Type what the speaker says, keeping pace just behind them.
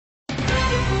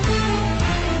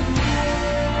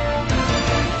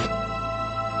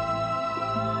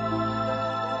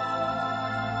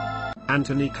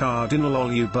Anthony Cardinal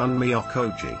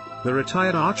Okogie, the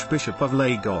retired Archbishop of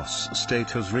Lagos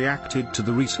State, has reacted to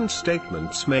the recent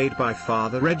statements made by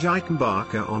Father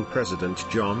Mbaka on President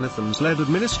Jonathan's led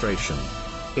administration.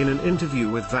 In an interview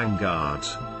with Vanguard,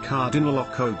 Cardinal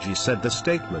Okogie said the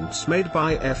statements made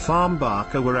by Father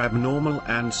Mbaka were abnormal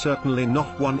and certainly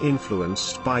not one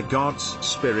influenced by God's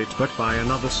Spirit but by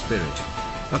another spirit.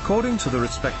 According to the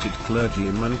respected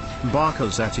clergyman,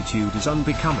 Mbaka's attitude is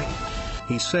unbecoming.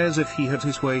 He says if he had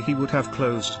his way he would have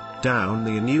closed down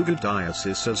the Enugu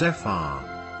diocese as Fr.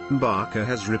 Mbaka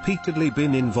has repeatedly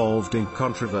been involved in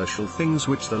controversial things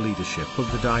which the leadership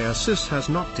of the diocese has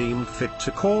not deemed fit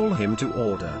to call him to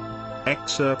order.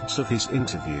 Excerpts of his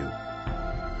interview.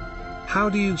 How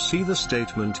do you see the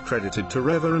statement credited to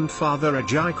Reverend Father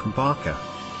Mbaka?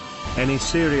 Any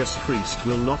serious priest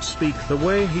will not speak the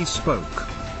way he spoke.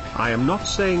 I am not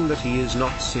saying that he is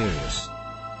not serious.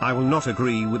 I will not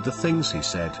agree with the things he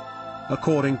said.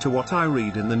 According to what I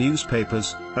read in the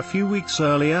newspapers, a few weeks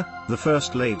earlier, the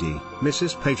First Lady,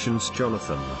 Mrs. Patience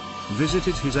Jonathan,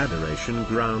 visited his adoration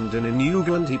ground in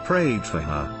Enugu and he prayed for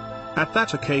her. At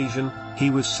that occasion,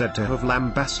 he was said to have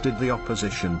lambasted the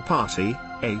opposition party,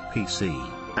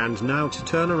 APC, and now to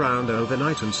turn around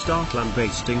overnight and start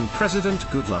lambasting President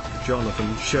Goodluck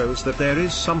Jonathan shows that there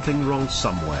is something wrong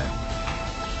somewhere.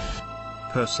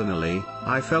 Personally,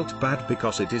 I felt bad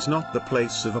because it is not the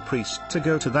place of a priest to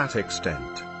go to that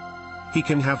extent. He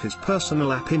can have his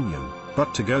personal opinion,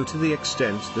 but to go to the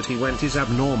extent that he went is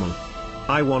abnormal.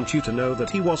 I want you to know that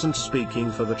he wasn't speaking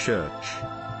for the church.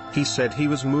 He said he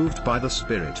was moved by the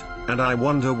Spirit, and I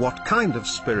wonder what kind of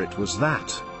spirit was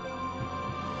that.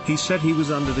 He said he was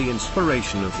under the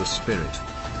inspiration of the Spirit.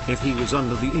 If he was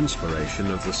under the inspiration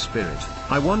of the Spirit,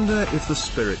 I wonder if the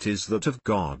Spirit is that of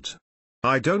God.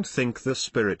 I don't think the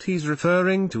Spirit he's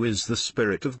referring to is the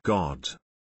Spirit of God.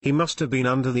 He must have been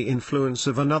under the influence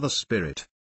of another spirit.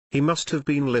 He must have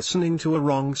been listening to a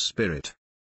wrong spirit.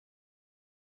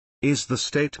 Is the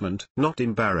statement not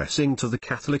embarrassing to the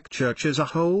Catholic Church as a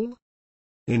whole?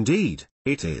 Indeed,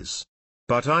 it is.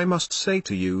 But I must say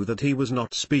to you that he was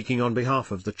not speaking on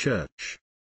behalf of the Church.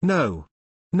 No.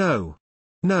 No.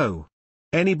 No.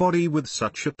 Anybody with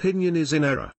such opinion is in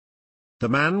error. The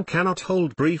man cannot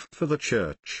hold brief for the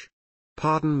Church.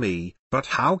 Pardon me, but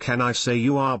how can I say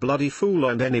you are bloody fool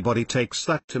and anybody takes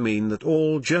that to mean that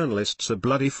all journalists are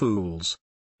bloody fools?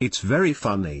 It's very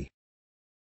funny.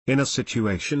 In a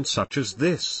situation such as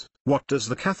this, what does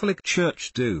the Catholic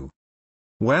Church do?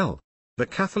 Well, the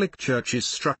Catholic Church is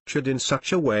structured in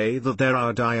such a way that there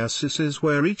are dioceses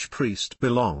where each priest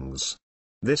belongs.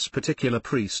 This particular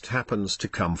priest happens to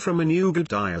come from Enugu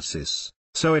diocese.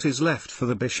 So it is left for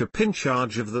the bishop in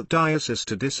charge of the diocese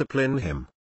to discipline him.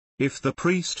 If the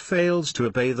priest fails to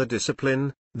obey the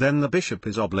discipline, then the bishop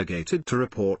is obligated to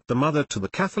report the matter to the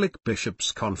Catholic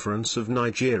Bishops' Conference of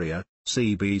Nigeria,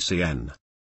 CBCN.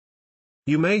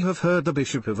 You may have heard the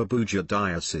Bishop of Abuja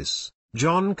Diocese,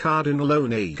 John Cardinal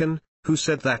Okogie, who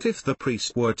said that if the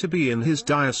priest were to be in his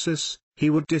diocese, he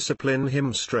would discipline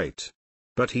him straight.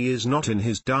 But he is not in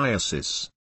his diocese.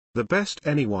 The best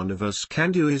any one of us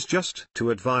can do is just to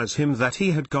advise him that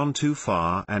he had gone too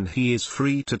far and he is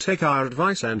free to take our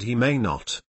advice and he may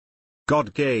not.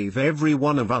 God gave every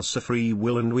one of us a free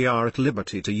will and we are at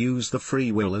liberty to use the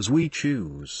free will as we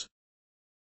choose.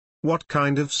 What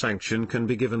kind of sanction can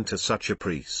be given to such a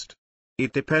priest?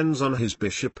 It depends on his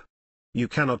bishop. You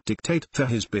cannot dictate to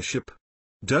his bishop.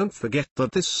 Don't forget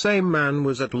that this same man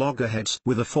was at loggerheads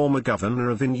with a former governor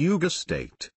of Enugu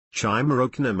State,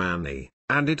 Chimere,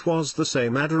 and it was the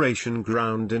same adoration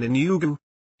ground in Enugu.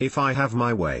 If I have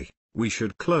my way, we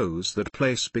should close that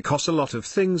place because a lot of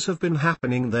things have been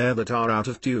happening there that are out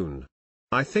of tune.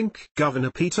 I think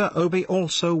Governor Peter Obi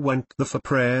also went there for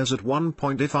prayers at one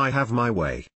point. If I have my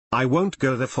way, I won't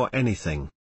go there for anything.